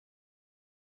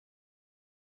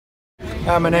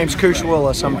My name's Cooch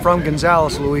Willis. I'm from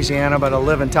Gonzales, Louisiana, but I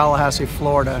live in Tallahassee,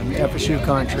 Florida, in FSU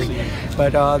country.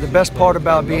 But the best part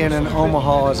about being in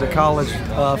Omaha as a college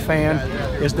fan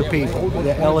is the people,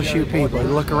 the LSU people. You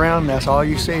look around, that's all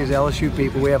you see is LSU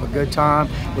people. We have a good time.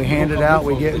 We hand it out.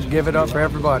 We give it up for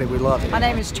everybody. We love it. My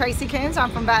name is Tracy Coons.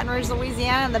 I'm from Baton Rouge,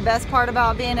 Louisiana, and the best part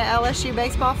about being an LSU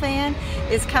baseball fan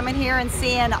is coming here and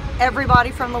seeing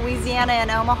everybody from Louisiana and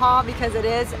Omaha, because it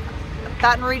is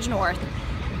Baton Rouge North.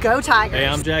 Go Tigers! Hey,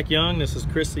 I'm Jack Young. This is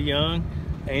Christy Young,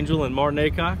 Angel, and Martin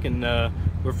Aycock, and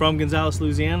we're from Gonzales,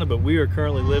 Louisiana, but we are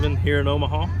currently living here in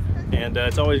Omaha. And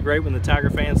it's always great when the Tiger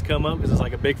fans come up because it's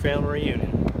like a big family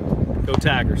reunion. Go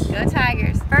Tigers! Go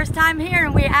Tigers! First time here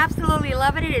and we're absolutely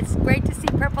loving it. It's great to see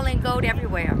purple and gold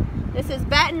everywhere. This is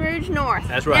Baton Rouge North.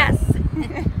 That's right. Yes.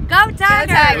 Go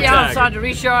Tigers! Yeah, I'm Sergeant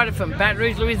Richard from Baton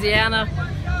Rouge, Louisiana.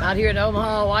 Out here in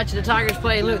Omaha watching the Tigers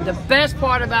play. Look, the best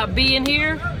part about being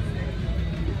here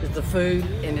is the food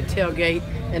and the tailgate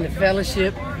and the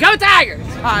fellowship. Go Tigers!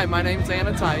 Hi, my name's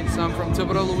Anna Tice. I'm from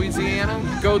Thibodaux,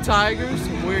 Louisiana. Go Tigers!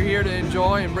 We're here to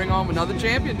enjoy and bring home another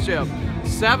championship.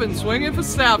 7, swinging for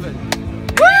 7.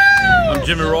 Woo! I'm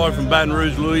Jimmy Roy from Baton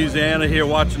Rouge, Louisiana, here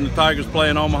watching the Tigers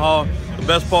play in Omaha. The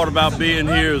best part about being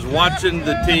here is watching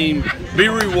the team be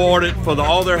rewarded for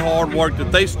all their hard work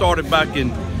that they started back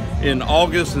in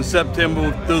August and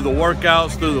September, through the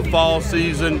workouts, through the fall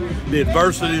season, the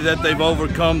adversity that they've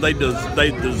overcome. They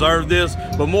deserve this,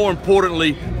 but more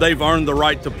importantly, they've earned the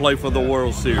right to play for the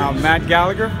World Series. I'm Matt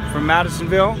Gallagher from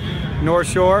Madisonville, North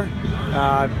Shore.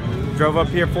 Drove up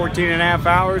here 14.5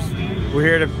 hours. We're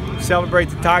here to celebrate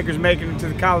the Tigers making it to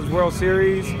the College World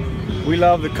Series. We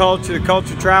love the culture. The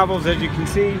culture travels, as you can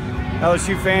see.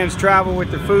 LSU fans travel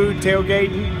with the food,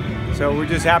 tailgating. So we're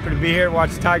just happy to be here to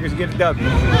watch the Tigers get a W.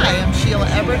 Hi, I'm Sheila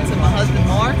Everett and my husband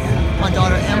Mark, my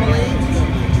daughter Emily,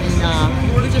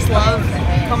 and we just love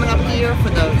coming up here for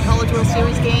the College World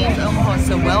Series games. Omaha is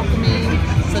so welcoming,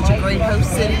 such a great host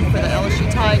city for the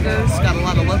LSU Tigers. Got a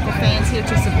lot of local fans here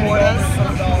to support us.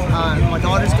 My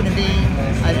daughter's going to be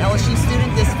an LSU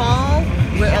student this fall.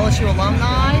 We're LSU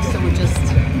alumni, so we're just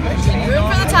root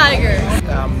for the Tigers.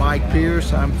 I'm Mike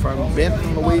Pierce. I'm from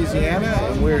Benton, Louisiana,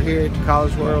 and we're here at the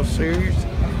College World Series.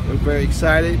 We're very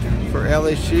excited for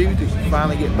LSU to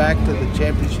finally get back to the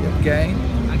championship game,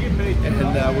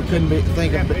 and we couldn't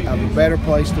think of a better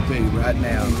place to be right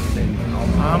now.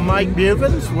 I'm Mike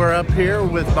Buvens. We're up here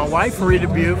with my wife, Rita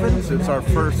Buvens. It's our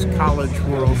first College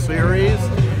World Series.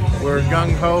 We're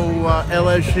gung-ho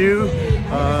LSU.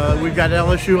 We've got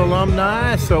LSU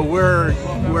alumni, so we're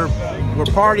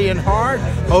partying hard,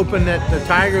 hoping that the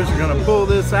Tigers are going to pull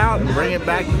this out and bring it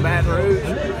back to Baton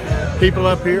Rouge. People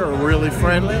up here are really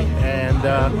friendly, and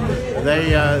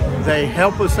they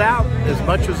help us out as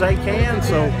much as they can.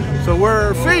 So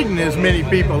we're feeding as many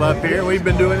people up here. We've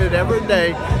been doing it every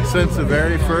day since the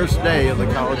very first day of the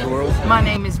College World Series. My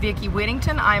name is Vicki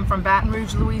Whittington. I am from Baton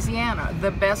Rouge, Louisiana.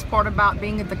 The best part about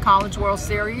being at the College World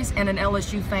Series and an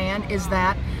LSU fan is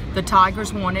that the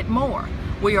Tigers wanted more.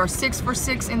 We are 6 for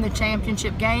 6 in the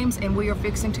championship games, and we are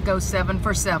fixing to go 7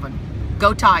 for 7.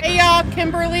 Go Tigers! Hey y'all,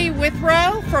 Kimberly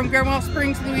Withrow from Granville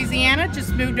Springs, Louisiana.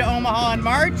 Just moved to Omaha in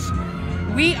March.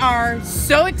 We are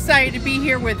so excited to be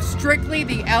here with strictly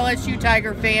the LSU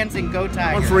Tiger fans, and Go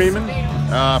Tigers. I'm Freeman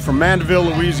from Mandeville,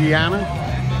 Louisiana.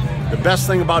 The best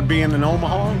thing about being in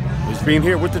Omaha is being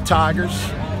here with the Tigers,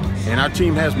 and our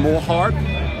team has more heart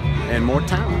and more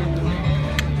talent.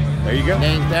 There you go.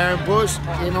 Name's Darren Bush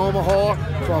in Omaha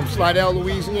from Slidell,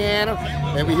 Louisiana,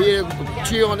 and we're here to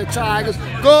cheer on the Tigers.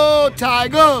 Go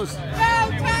Tigers! Go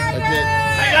Tigers!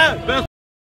 That's it.